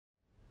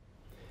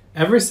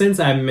Ever since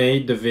I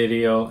made the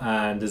video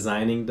on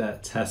designing the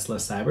Tesla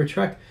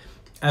Cybertruck,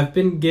 I've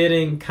been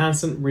getting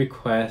constant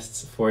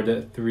requests for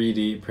the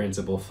 3D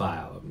printable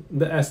file,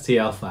 the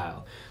STL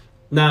file.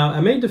 Now,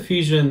 I made the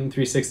Fusion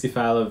 360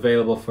 file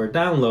available for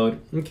download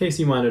in case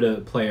you wanted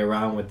to play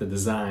around with the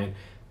design,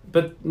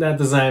 but that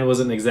design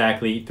wasn't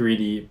exactly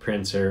 3D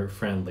printer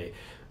friendly.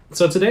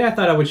 So today I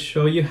thought I would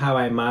show you how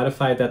I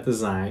modified that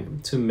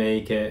design to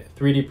make it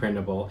 3D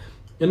printable.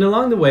 And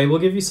along the way, we'll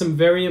give you some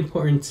very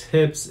important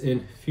tips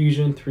in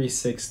Fusion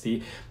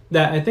 360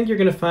 that I think you're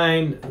going to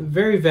find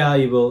very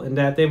valuable and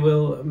that they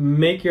will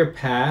make your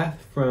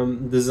path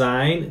from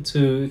design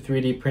to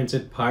 3D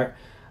printed part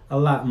a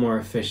lot more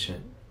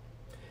efficient.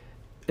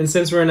 And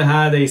since we're in the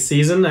holiday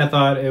season, I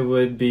thought it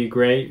would be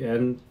great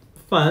and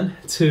fun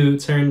to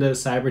turn the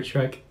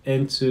Cybertruck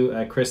into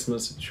a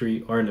Christmas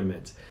tree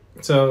ornament.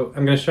 So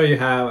I'm going to show you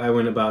how I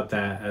went about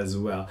that as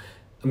well.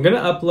 I'm going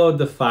to upload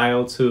the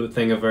file to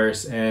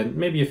Thingiverse and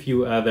maybe a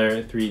few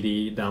other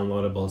 3D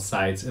downloadable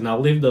sites, and I'll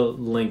leave the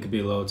link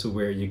below to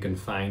where you can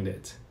find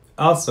it.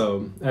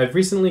 Also, I've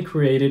recently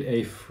created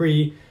a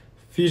free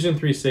Fusion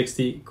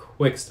 360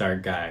 Quick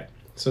Start Guide,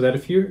 so that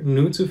if you're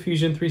new to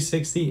Fusion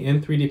 360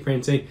 and 3D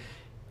printing,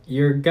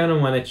 you're going to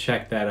want to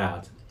check that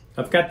out.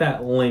 I've got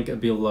that link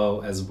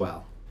below as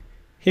well.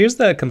 Here's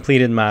the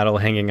completed model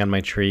hanging on my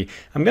tree.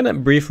 I'm going to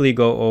briefly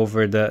go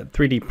over the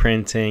 3D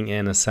printing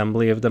and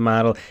assembly of the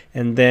model,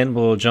 and then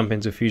we'll jump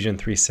into Fusion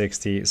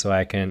 360 so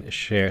I can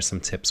share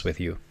some tips with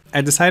you. I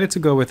decided to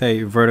go with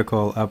a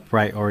vertical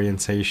upright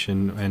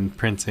orientation when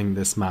printing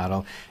this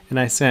model, and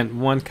I sent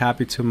one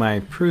copy to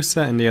my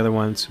Prusa and the other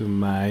one to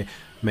my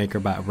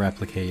MakerBot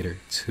Replicator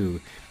 2.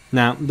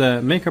 Now,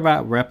 the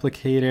MakerBot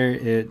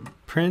Replicator, it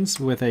prints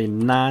with a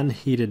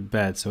non-heated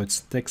bed, so it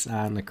sticks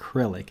on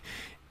acrylic.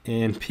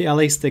 And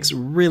PLA sticks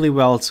really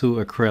well to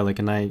acrylic,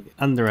 and I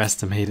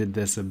underestimated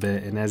this a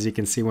bit. And as you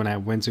can see, when I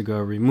went to go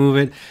remove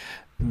it,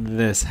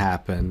 this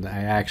happened. I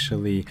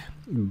actually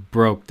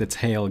broke the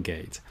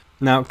tailgate.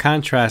 Now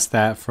contrast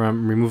that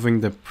from removing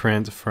the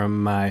print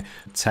from my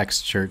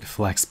textured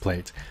flex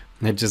plate.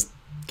 It just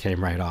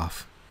came right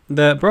off.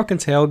 The broken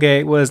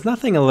tailgate was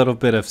nothing a little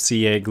bit of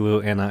CA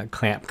glue and a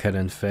clamp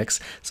couldn't fix,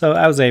 so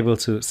I was able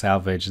to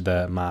salvage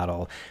the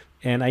model.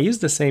 And I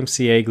used the same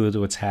CA glue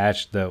to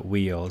attach the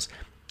wheels.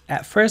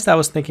 At first I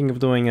was thinking of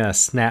doing a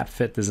snap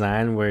fit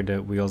design where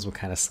the wheels would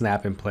kind of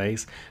snap in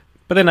place,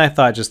 but then I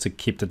thought just to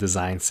keep the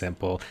design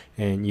simple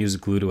and use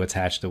glue to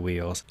attach the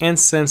wheels. And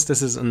since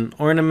this is an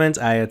ornament,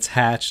 I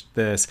attached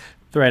this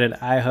threaded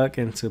eye hook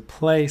into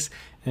place,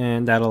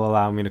 and that'll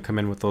allow me to come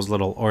in with those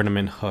little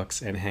ornament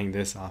hooks and hang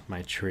this off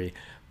my tree.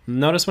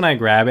 Notice when I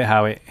grab it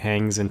how it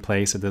hangs in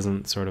place, it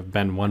doesn't sort of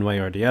bend one way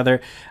or the other.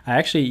 I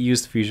actually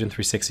used Fusion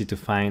 360 to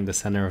find the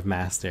center of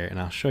mass there, and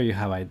I'll show you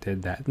how I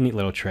did that. Neat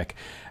little trick.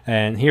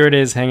 And here it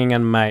is hanging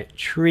on my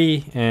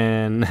tree,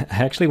 and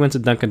I actually went to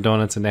Dunkin'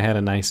 Donuts and they had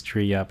a nice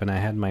tree up, and I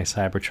had my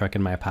Cybertruck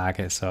in my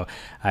pocket, so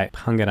I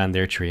hung it on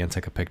their tree and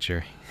took a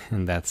picture,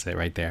 and that's it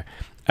right there.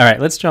 Alright,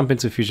 let's jump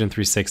into Fusion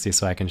 360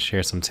 so I can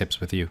share some tips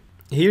with you.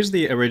 Here's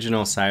the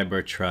original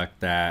Cybertruck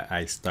that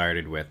I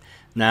started with.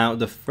 Now,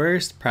 the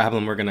first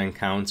problem we're going to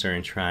encounter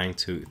in trying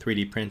to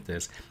 3D print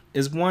this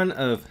is one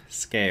of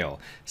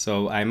scale.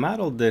 So I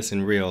modeled this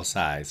in real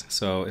size.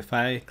 So if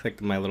I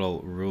click my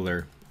little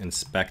ruler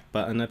inspect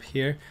button up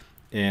here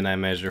and I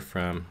measure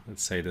from,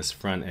 let's say, this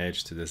front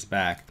edge to this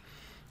back,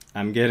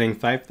 I'm getting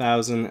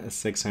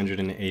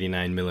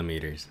 5,689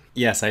 millimeters.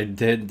 Yes, I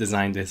did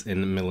design this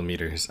in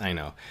millimeters, I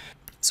know.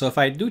 So if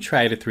I do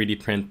try to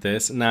 3D print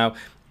this, now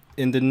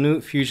in the new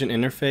Fusion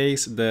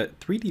interface, the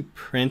 3D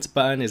print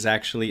button is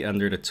actually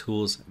under the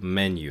tools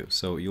menu.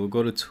 So you'll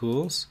go to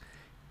tools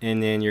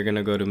and then you're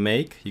gonna go to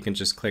make. You can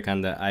just click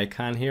on the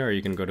icon here, or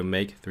you can go to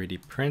make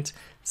 3D print,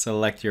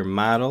 select your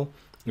model.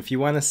 If you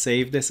want to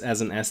save this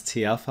as an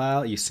STL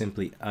file, you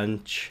simply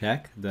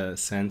uncheck the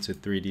send to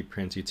 3D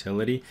print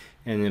utility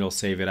and it'll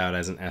save it out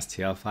as an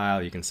STL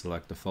file. You can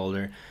select the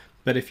folder.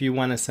 But if you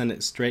want to send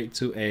it straight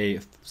to a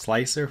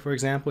slicer, for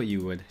example,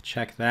 you would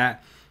check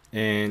that.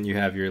 And you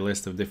have your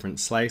list of different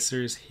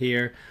slicers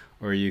here,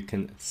 or you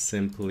can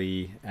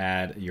simply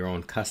add your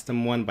own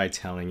custom one by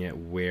telling it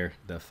where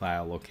the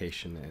file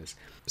location is.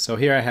 So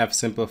here I have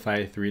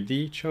Simplify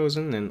 3D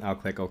chosen, and I'll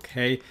click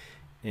OK,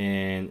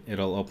 and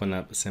it'll open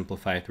up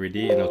Simplify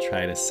 3D and it'll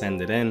try to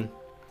send it in,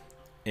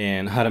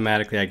 and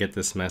automatically I get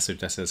this message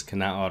that says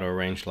cannot auto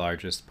arrange,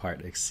 largest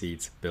part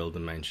exceeds build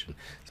dimension.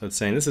 So it's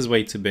saying this is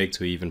way too big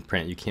to even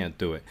print, you can't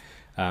do it.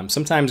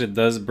 Sometimes it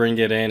does bring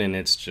it in and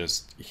it's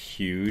just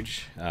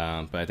huge,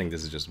 but I think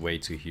this is just way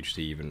too huge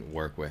to even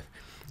work with.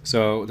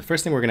 So the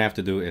first thing we're gonna have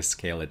to do is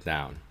scale it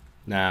down.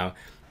 Now,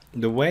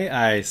 the way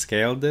I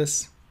scaled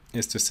this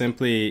is to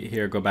simply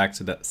here go back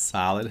to the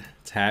solid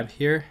tab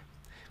here,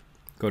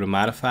 go to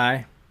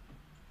modify,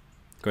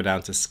 go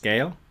down to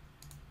scale,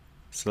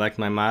 select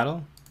my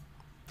model.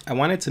 I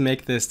wanted to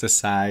make this the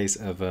size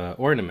of an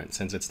ornament.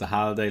 Since it's the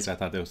holidays, I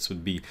thought this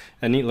would be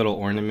a neat little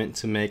ornament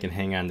to make and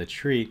hang on the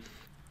tree.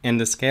 And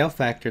the scale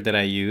factor that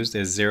I used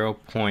is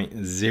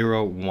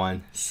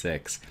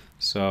 0.016.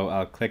 So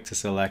I'll click to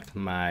select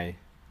my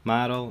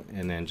model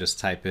and then just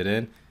type it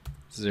in,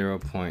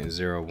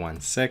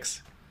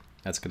 0.016.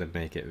 That's going to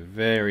make it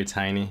very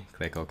tiny.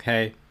 Click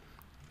OK.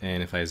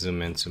 And if I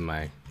zoom into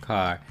my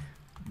car,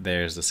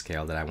 there's the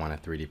scale that I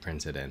want to 3D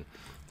print it in.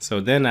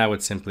 So then I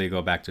would simply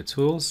go back to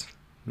Tools,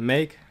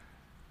 Make,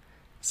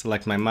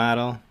 select my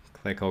model,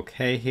 click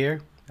OK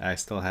here. I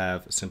still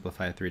have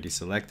Simplify 3D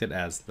selected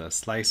as the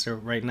slicer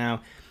right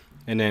now,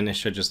 and then it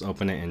should just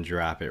open it and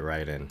drop it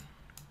right in.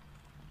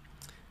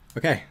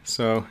 Okay,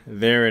 so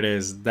there it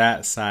is.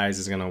 That size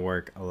is going to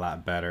work a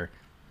lot better.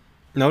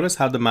 Notice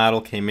how the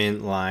model came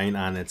in line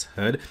on its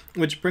hood,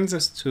 which brings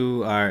us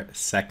to our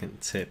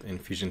second tip in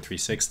Fusion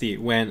 360.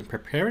 When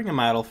preparing a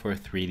model for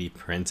 3D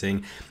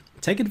printing,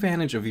 take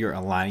advantage of your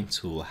Align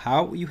tool.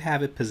 How you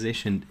have it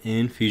positioned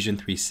in Fusion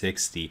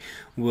 360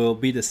 will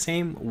be the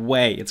same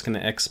way it's going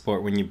to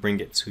export when you bring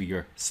it to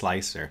your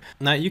slicer.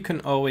 Now you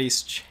can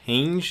always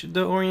change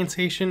the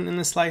orientation in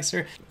the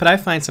slicer, but I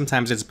find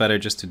sometimes it's better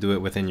just to do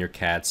it within your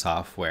CAD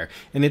software.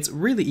 And it's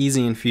really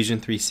easy in Fusion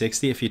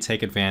 360 if you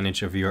take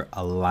advantage of your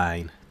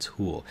Align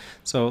tool.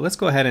 So let's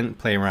go ahead and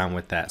play around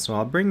with that. So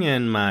I'll bring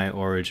in my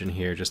origin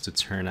here just to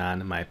turn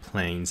on my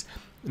planes.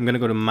 I'm going to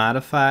go to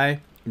Modify,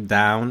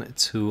 down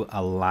to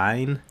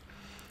Align,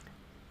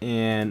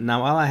 and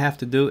now all I have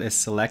to do is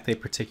select a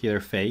particular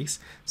face.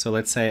 So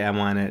let's say I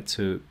want it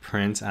to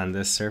print on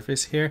this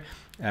surface here.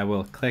 I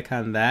will click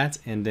on that,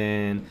 and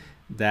then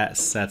that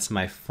sets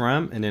my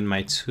from, and then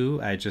my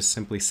to, I just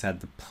simply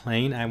set the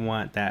plane I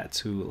want that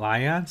to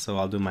lie on. So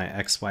I'll do my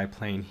XY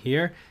plane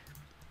here,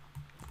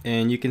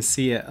 and you can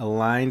see it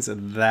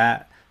aligns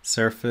that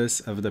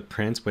surface of the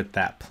print with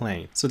that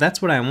plane. So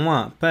that's what I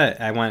want, but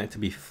I want it to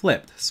be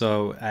flipped.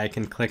 So I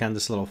can click on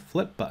this little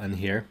flip button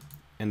here,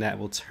 and that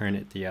will turn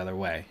it the other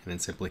way, and then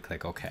simply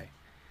click OK.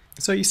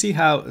 So you see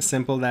how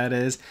simple that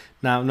is.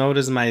 Now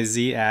notice my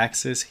Z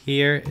axis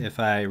here. If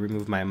I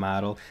remove my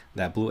model,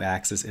 that blue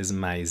axis is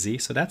my Z.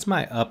 So that's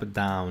my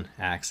up-down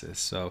axis.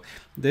 So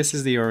this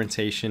is the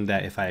orientation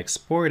that if I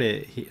export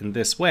it in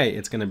this way,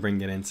 it's going to bring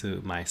it into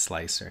my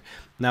slicer.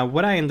 Now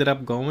what I ended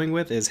up going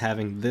with is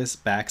having this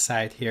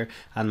backside here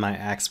on my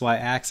XY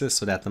axis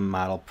so that the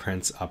model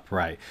prints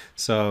upright.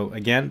 So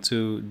again,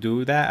 to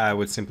do that, I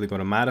would simply go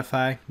to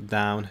Modify,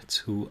 down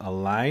to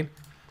Align,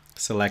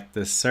 select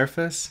this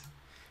surface.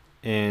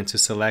 And to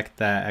select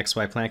that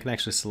XY plane, I can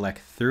actually select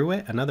through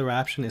it. Another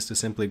option is to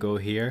simply go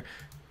here,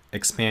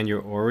 expand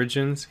your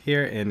origins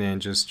here, and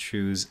then just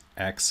choose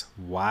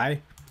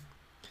XY.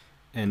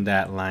 And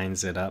that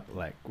lines it up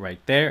like right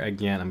there.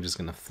 Again, I'm just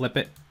going to flip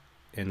it,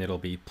 and it'll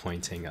be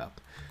pointing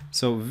up.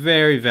 So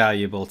very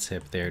valuable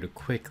tip there to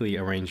quickly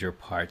arrange your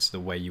parts the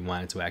way you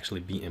want it to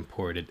actually be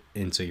imported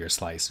into your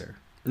slicer.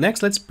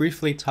 Next, let's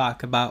briefly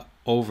talk about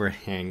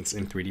overhangs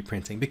in 3D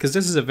printing, because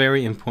this is a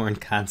very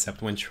important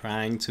concept when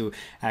trying to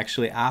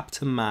actually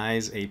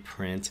optimize a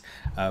print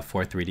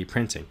for 3D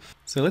printing.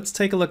 So let's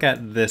take a look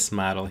at this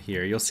model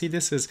here. You'll see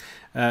this is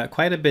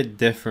quite a bit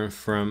different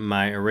from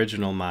my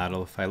original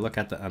model if I look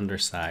at the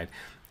underside.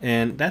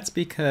 And that's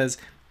because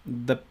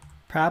the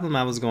problem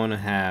I was going to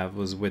have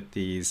was with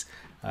these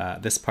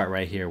this part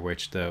right here,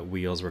 which the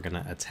wheels were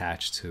going to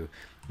attach to.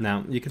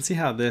 Now you can see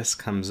how this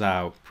comes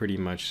out pretty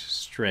much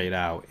straight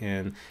out,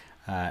 and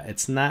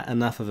it's not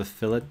enough of a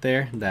fillet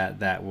there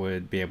that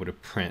would be able to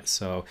print.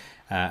 So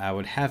I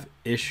would have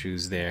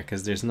issues there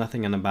because there's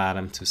nothing on the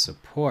bottom to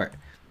support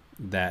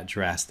that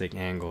drastic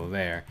angle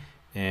there.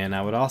 And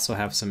I would also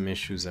have some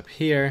issues up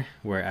here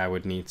where I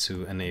would need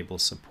to enable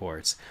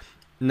supports.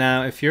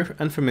 Now, if you're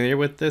unfamiliar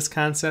with this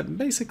concept,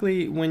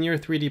 basically when you're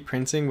 3D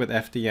printing with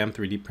FDM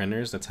 3D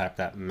printers, the type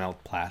that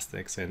melt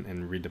plastics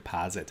and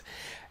redeposit,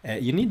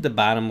 you need the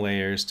bottom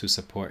layers to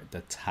support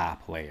the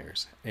top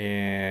layers.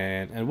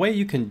 And a way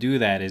you can do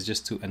that is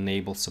just to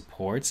enable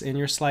supports in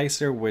your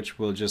slicer, which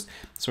will just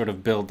sort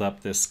of build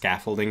up this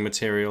scaffolding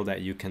material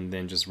that you can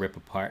then just rip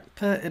apart.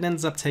 But it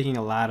ends up taking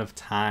a lot of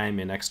time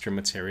and extra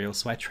material,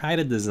 so I try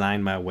to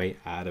design my way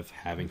out of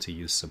having to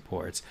use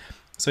supports.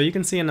 So you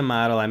can see in the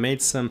model, I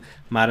made some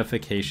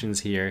modifications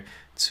here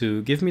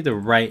to give me the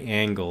right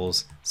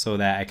angles so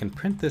that I can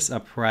print this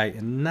upright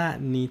and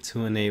not need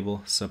to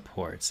enable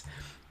supports.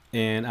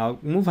 And I'll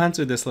move on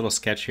to this little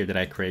sketch here that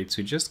I created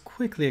to just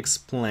quickly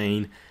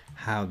explain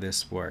how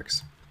this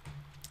works.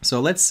 So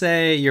let's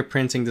say you're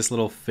printing this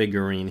little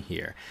figurine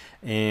here,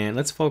 and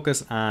let's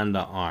focus on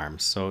the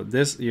arms. So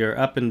this, your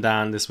up and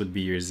down, this would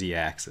be your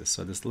Z-axis.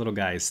 So this little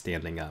guy is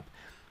standing up.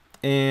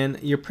 And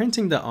you're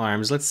printing the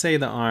arms. Let's say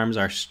the arms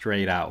are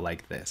straight out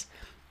like this.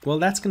 Well,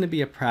 that's going to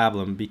be a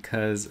problem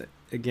because,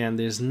 again,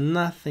 there's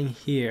nothing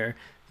here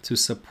to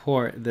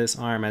support this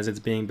arm as it's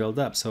being built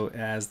up. So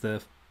as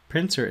the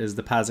printer is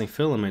depositing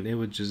filament, it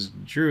would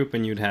just droop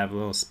and you'd have a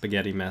little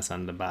spaghetti mess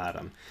on the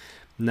bottom.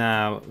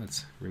 Now,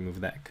 let's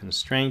remove that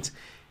constraint.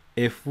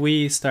 If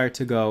we start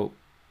to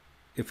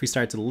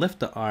lift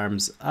the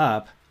arms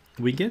up,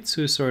 we get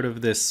to sort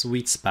of this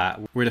sweet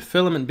spot where the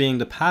filament being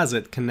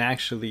deposited can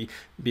actually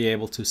be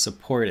able to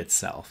support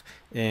itself,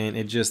 and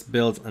it just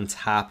builds on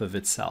top of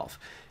itself.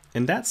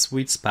 And that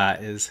sweet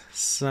spot is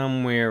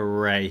somewhere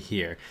right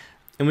here.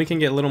 And we can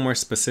get a little more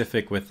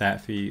specific with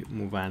that if we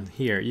move on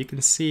here. You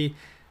can see,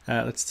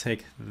 let's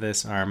take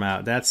this arm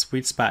out. That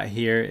sweet spot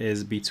here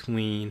is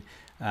between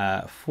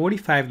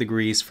 45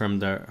 degrees from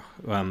the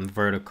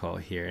vertical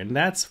here. And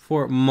that's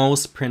for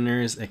most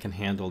printers, it can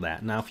handle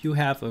that. Now, if you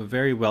have a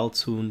very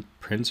well-tuned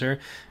printer,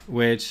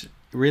 which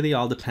really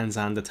all depends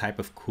on the type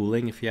of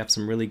cooling. If you have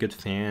some really good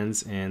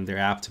fans and they're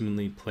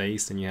optimally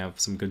placed and you have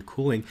some good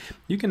cooling,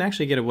 you can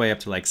actually get away up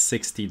to like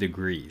 60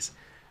 degrees.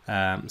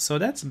 So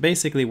that's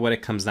basically what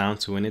it comes down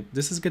to. And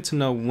this is good to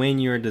know when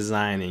you're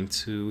designing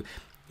to,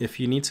 if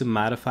you need to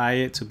modify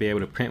it to be able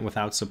to print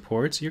without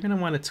supports, you're going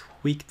to want to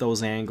tweak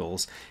those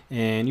angles.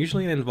 And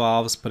usually it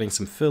involves putting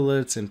some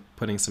fillets and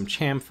putting some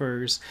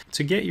chamfers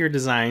to get your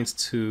designs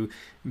to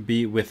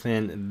be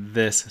within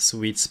this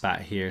sweet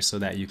spot here so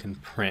that you can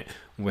print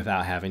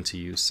without having to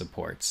use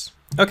supports.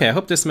 Okay, I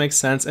hope this makes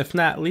sense. If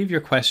not, leave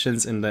your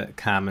questions in the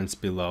comments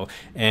below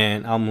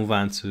and I'll move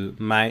on to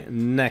my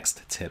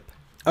next tip.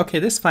 Okay,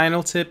 this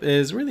final tip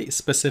is really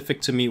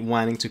specific to me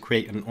wanting to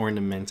create an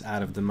ornament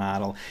out of the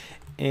model.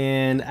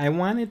 And I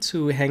wanted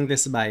to hang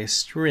this by a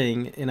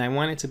string, and I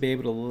wanted to be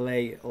able to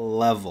lay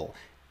level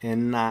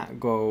and not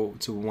go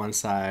to one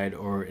side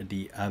or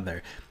the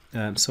other.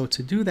 So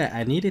to do that,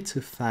 I needed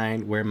to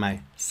find where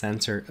my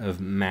center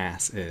of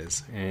mass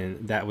is,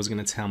 and that was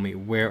going to tell me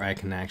where I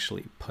can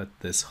actually put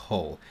this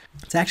hole.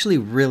 It's actually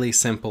really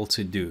simple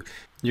to do.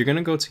 You're going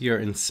to go to your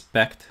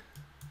inspect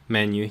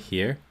menu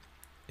here,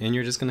 and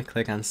you're just going to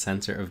click on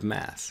center of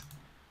mass.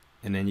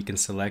 And then you can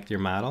select your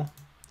model,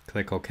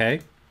 click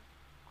OK.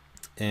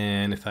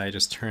 And if I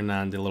just turn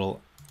on the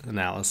little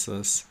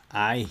analysis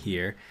eye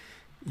here,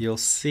 you'll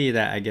see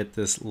that I get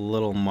this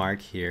little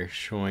mark here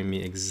showing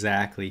me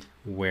exactly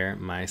where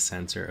my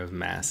center of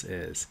mass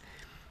is.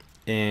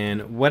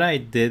 And what I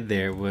did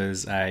there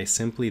was I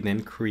simply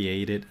then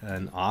created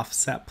an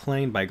offset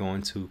plane by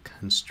going to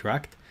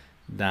construct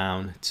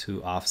down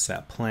to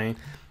offset plane.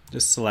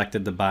 Just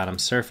selected the bottom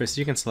surface.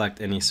 You can select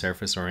any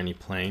surface or any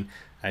plane.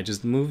 I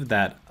just moved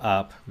that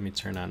up. Let me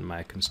turn on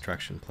my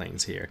construction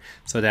planes here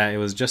so that it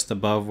was just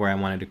above where I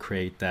wanted to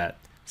create that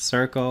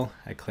circle.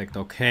 I clicked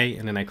OK,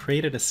 and then I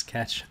created a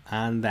sketch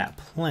on that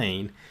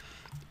plane.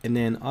 And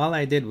then all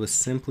I did was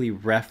simply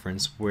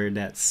reference where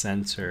that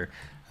center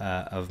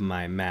of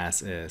my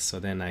mass is. So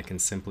then I can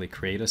simply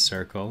create a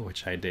circle,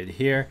 which I did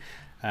here.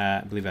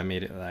 I believe I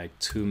made it like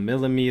 2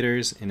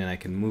 millimeters, and then I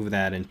can move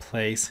that in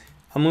place.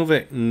 I'll move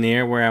it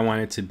near where I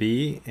want it to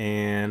be,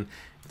 and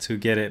to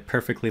get it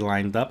perfectly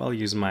lined up, I'll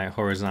use my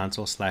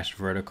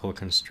horizontal/vertical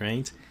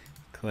constraint.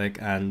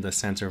 Click on the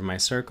center of my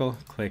circle,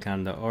 click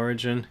on the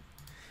origin,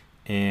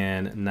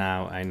 and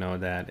now I know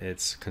that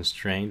it's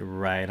constrained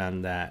right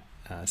on that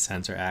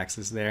center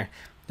axis there.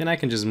 Then I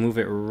can just move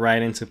it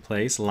right into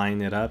place,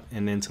 line it up,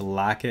 and then to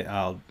lock it,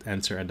 I'll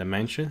enter a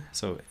dimension.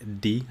 So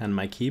D on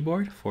my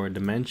keyboard for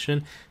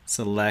dimension,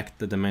 select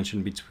the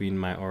dimension between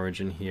my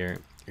origin here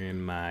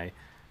and my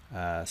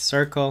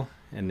circle,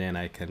 and then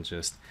I can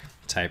just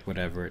type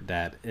whatever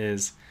that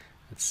is.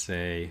 Let's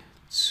say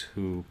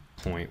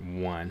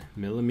 2.1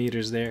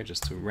 millimeters there,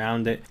 just to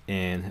round it,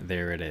 and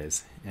there it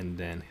is. And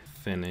then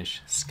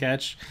finish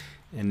sketch,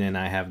 and then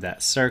I have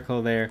that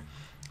circle there.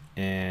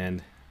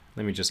 And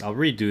I'll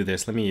redo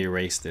this. Let me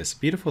erase this.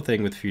 Beautiful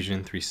thing with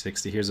Fusion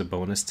 360, here's a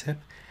bonus tip.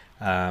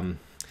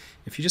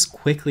 If you just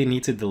quickly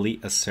need to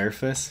delete a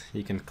surface,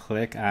 you can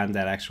click on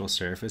that actual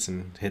surface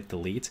and hit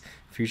delete.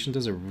 Fusion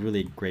does a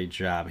really great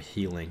job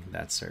healing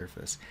that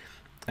surface.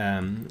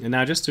 And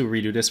now just to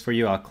redo this for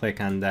you, I'll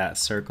click on that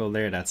circle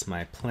there. That's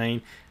my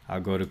plane.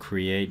 I'll go to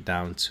create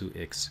down to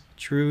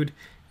extrude.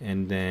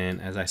 And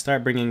then as I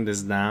start bringing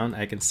this down,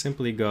 I can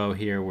simply go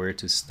here where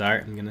to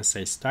start. I'm going to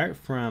say start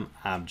from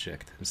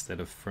object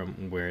instead of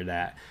from where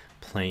that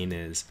plane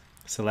is.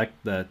 Select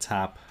the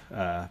top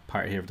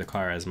part here of the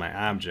car as my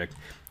object.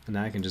 And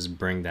now I can just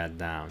bring that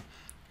down.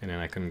 And then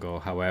I can go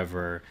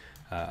however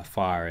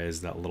far as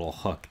that little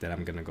hook that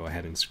I'm going to go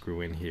ahead and screw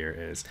in here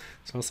is.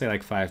 So I'll say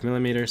like 5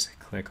 millimeters,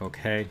 click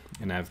OK,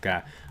 and I've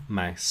got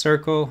my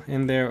circle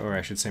in there, or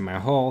I should say my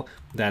hole,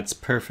 that's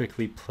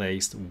perfectly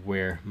placed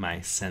where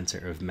my center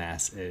of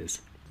mass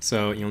is.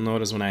 So you'll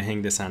notice when I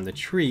hang this on the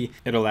tree,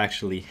 it'll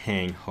actually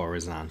hang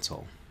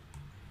horizontal.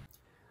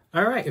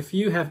 Alright, if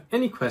you have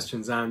any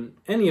questions on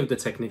any of the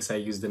techniques I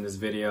used in this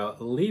video,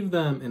 leave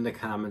them in the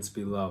comments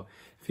below.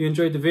 If you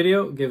enjoyed the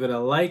video, give it a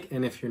like,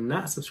 and if you're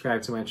not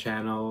subscribed to my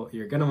channel,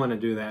 you're going to want to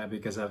do that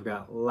because I've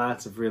got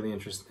lots of really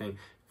interesting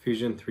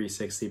Fusion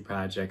 360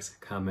 projects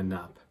coming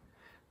up.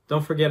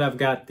 Don't forget I've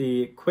got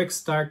the quick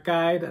start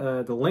guide,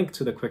 the link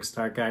to the quick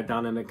start guide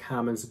down in the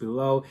comments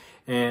below,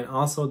 and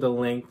also the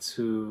link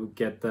to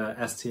get the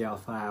STL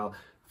file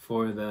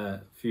for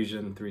the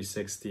Fusion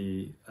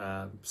 360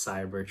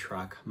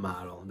 Cybertruck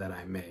model that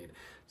I made.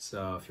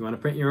 So if you want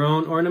to print your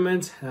own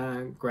ornament,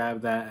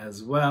 grab that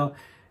as well.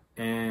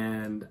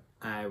 And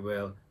I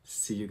will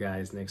see you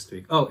guys next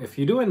week. Oh, if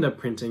you do end up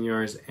printing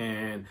yours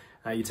and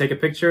you take a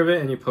picture of it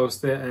and you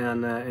post it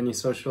on any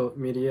social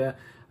media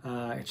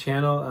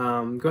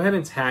channel, go ahead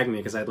and tag me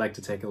because I'd like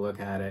to take a look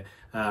at it.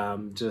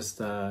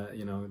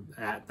 You know,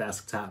 at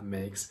Desktop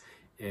Makes,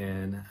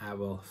 and I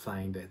will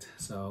find it.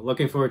 So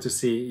looking forward to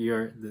see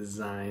your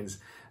designs.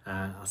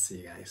 I'll see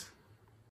you guys.